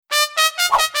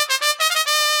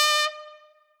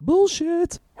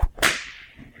Bullshit.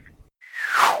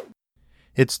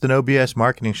 It's the No BS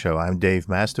Marketing Show. I'm Dave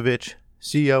Mastovich,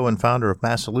 CEO and founder of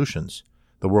Mass Solutions,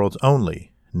 the world's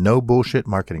only no bullshit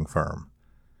marketing firm.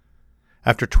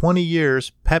 After 20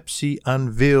 years, Pepsi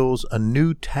unveils a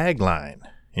new tagline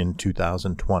in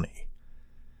 2020.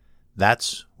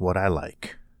 That's what I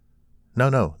like.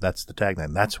 No, that's the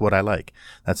tagline. That's what I like.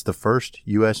 That's the first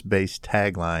U.S.-based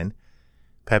tagline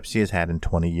Pepsi has had in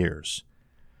 20 years.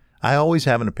 I always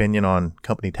have an opinion on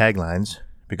company taglines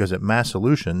because at Mass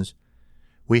Solutions,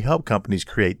 we help companies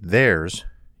create theirs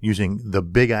using the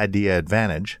Big Idea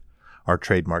Advantage, our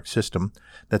trademark system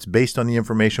that's based on the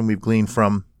information we've gleaned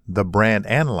from the Brand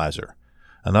Analyzer,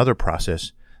 another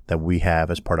process that we have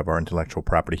as part of our intellectual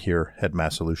property here at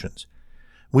Mass Solutions.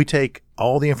 We take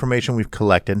all the information we've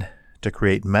collected to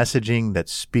create messaging that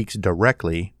speaks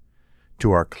directly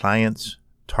to our clients'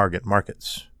 target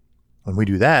markets. And we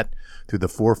do that through the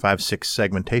 4-5-6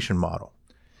 segmentation model,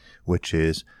 which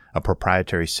is a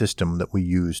proprietary system that we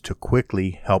use to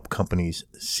quickly help companies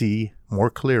see more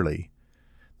clearly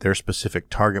their specific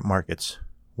target markets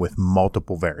with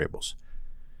multiple variables.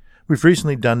 We've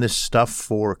recently done this stuff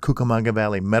for Cucamonga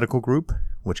Valley Medical Group,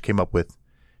 which came up with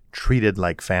Treated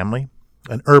Like Family,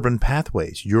 and Urban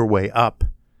Pathways, Your Way Up,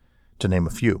 to name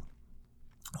a few.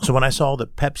 So when I saw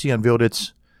that Pepsi unveiled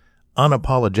its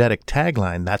unapologetic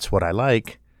tagline, That's What I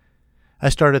Like, I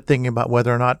started thinking about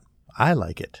whether or not I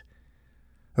like it.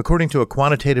 According to a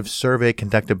quantitative survey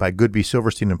conducted by Goodby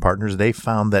Silverstein and Partners, they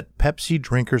found that Pepsi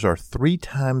drinkers are 3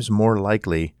 times more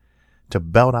likely to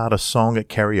belt out a song at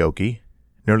karaoke,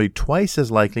 nearly twice as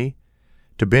likely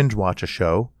to binge watch a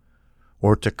show,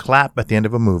 or to clap at the end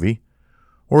of a movie,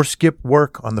 or skip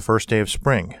work on the first day of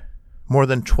spring, more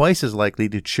than twice as likely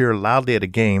to cheer loudly at a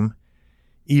game,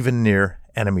 even near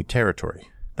enemy territory.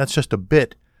 That's just a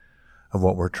bit of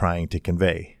what we're trying to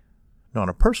convey. Now, on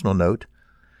a personal note,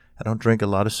 I don't drink a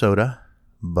lot of soda,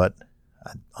 but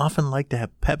I often like to have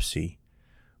Pepsi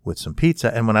with some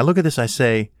pizza. And when I look at this, I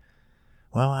say,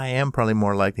 well, I am probably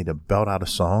more likely to belt out a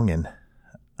song, and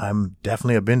I'm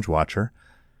definitely a binge watcher.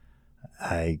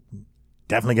 I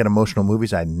definitely get emotional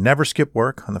movies. I never skip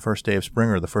work on the first day of spring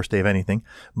or the first day of anything,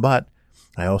 but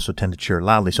I also tend to cheer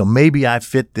loudly. So maybe I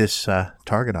fit this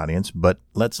target audience, but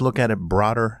let's look at it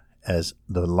broader as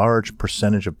the large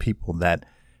percentage of people that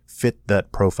fit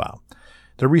that profile.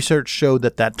 The research showed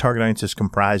that target audience is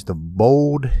comprised of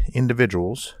bold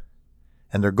individuals,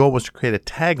 and their goal was to create a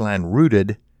tagline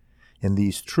rooted in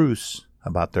these truths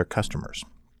about their customers.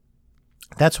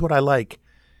 That's What I Like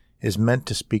is meant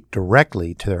to speak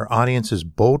directly to their audience's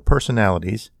bold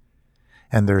personalities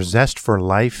and their zest for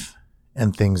life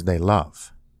and things they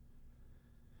love.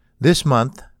 This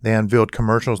month, they unveiled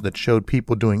commercials that showed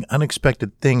people doing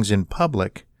unexpected things in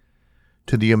public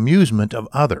to the amusement of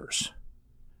others.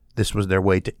 This was their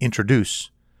way to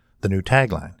introduce the new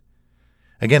tagline.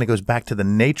 Again, it goes back to the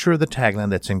nature of the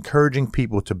tagline that's encouraging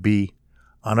people to be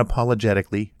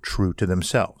unapologetically true to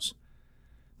themselves.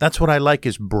 That's What I Like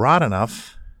is broad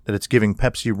enough that it's giving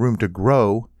Pepsi room to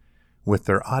grow with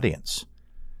their audience.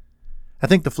 I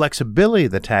think the flexibility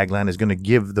of the tagline is going to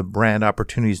give the brand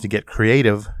opportunities to get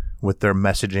creative with their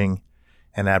messaging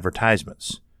and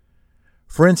advertisements.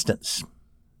 For instance,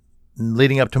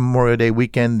 leading up to Memorial Day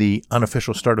weekend, the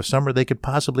unofficial start of summer, they could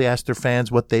possibly ask their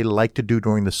fans what they like to do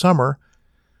during the summer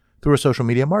through a social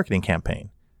media marketing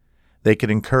campaign. They could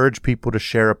encourage people to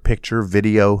share a picture,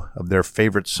 video of their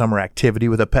favorite summer activity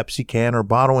with a Pepsi can or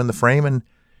bottle in the frame and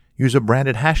use a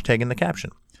branded hashtag in the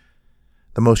caption.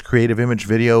 The most creative image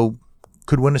video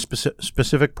could win a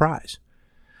specific prize.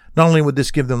 Not only would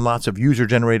this give them lots of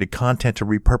user-generated content to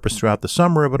repurpose throughout the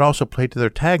summer, it would also play to their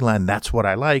tagline, That's What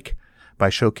I Like, by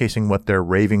showcasing what their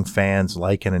raving fans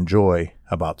like and enjoy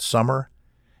about summer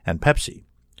and Pepsi.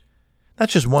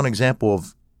 That's just one example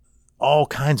of all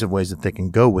kinds of ways that they can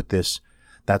go with this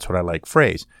That's What I Like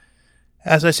phrase.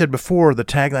 As I said before, the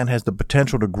tagline has the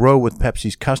potential to grow with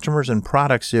Pepsi's customers and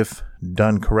products if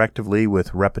done correctively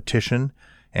with repetition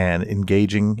and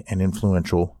engaging and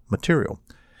influential material.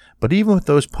 But even with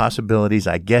those possibilities,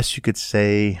 I guess you could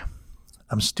say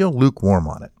I'm still lukewarm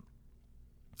on it.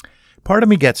 Part of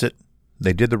me gets it.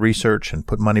 They did the research and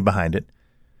put money behind it.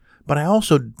 But I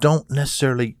also don't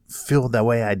necessarily feel that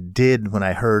way I did when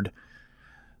I heard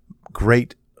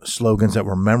great slogans that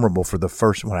were memorable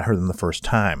when I heard them the first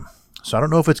time. So I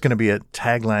don't know if it's going to be a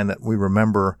tagline that we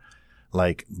remember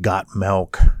like Got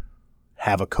Milk,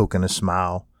 Have a Coke and a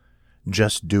Smile,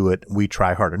 Just Do It, We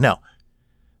Try Harder. Now,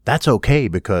 that's okay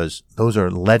because those are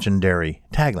legendary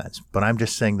taglines. But I'm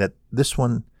just saying that this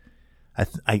one,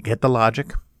 I get the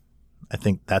logic. I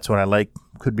think That's What I Like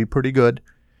could be pretty good.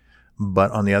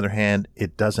 But on the other hand,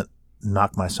 it doesn't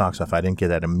knock my socks off. I didn't get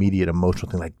that immediate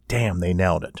emotional thing like, damn, they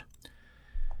nailed it.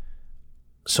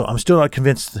 So I'm still not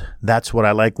convinced that's what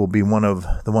I like will be one of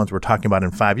the ones we're talking about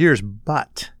in 5 years.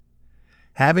 But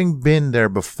having been there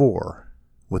before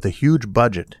with a huge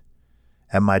budget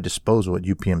at my disposal at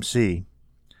UPMC,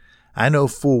 I know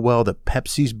full well that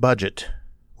Pepsi's budget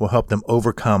will help them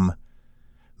overcome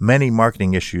many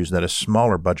marketing issues that a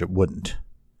smaller budget wouldn't.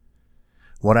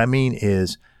 What I mean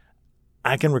is,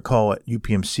 I can recall at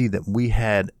UPMC that we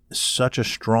had such a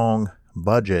strong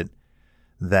budget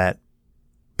that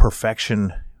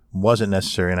perfection wasn't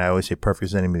necessary. And I always say perfect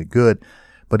is enemy of good.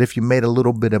 But if you made a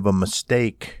little bit of a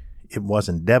mistake, it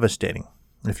wasn't devastating.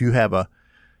 If you have a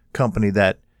company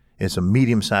that is a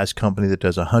medium-sized company that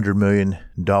does $100 million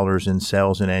in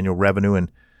sales and annual revenue,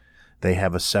 and they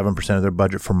have a 7% of their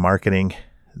budget for marketing,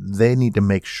 they need to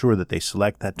make sure that they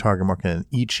select that target market, and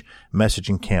each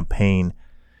messaging campaign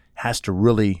has to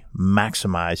really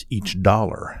maximize each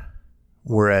dollar.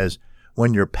 Whereas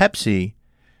when you're Pepsi,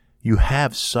 you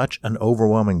have such an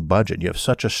overwhelming budget. You have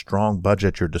such a strong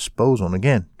budget at your disposal. And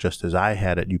again, just as I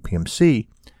had at UPMC,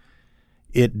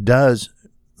 it does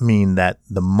mean that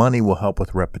the money will help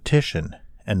with repetition.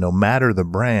 And no matter the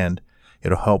brand,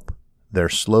 it'll help their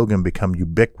slogan become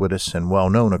ubiquitous and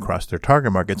well-known across their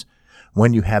target markets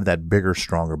when you have that bigger,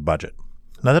 stronger budget.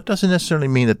 Now, that doesn't necessarily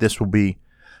mean that this will be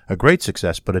a great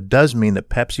success, but it does mean that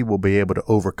Pepsi will be able to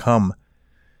overcome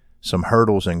some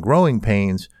hurdles and growing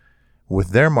pains with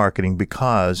their marketing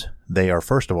because they are,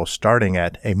 first of all, starting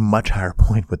at a much higher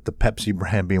point with the Pepsi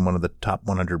brand being one of the top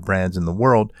 100 brands in the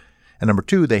world. And number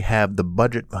two, they have the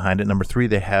budget behind it. Number three,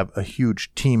 they have a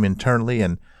huge team internally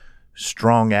and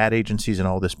strong ad agencies and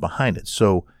all this behind it.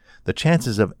 So the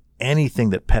chances of anything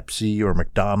that Pepsi or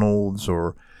McDonald's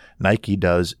or Nike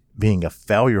does being a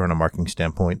failure on a marketing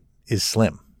standpoint is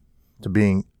slim. To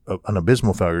being an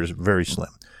abysmal failure is very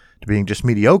slim. To being just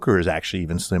mediocre is actually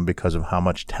even slim because of how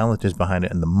much talent is behind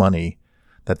it and the money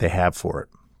that they have for it.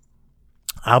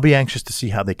 I'll be anxious to see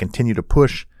how they continue to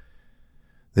push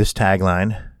this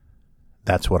tagline,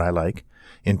 "That's what I like,"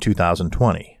 in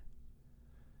 2020.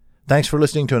 Thanks for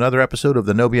listening to another episode of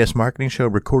the No BS Marketing Show,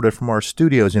 recorded from our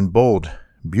studios in bold,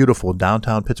 beautiful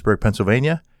downtown Pittsburgh,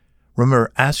 Pennsylvania.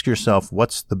 Remember, ask yourself,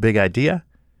 what's the big idea?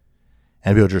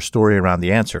 And build your story around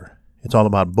the answer. It's all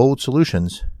about bold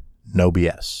solutions, no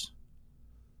BS.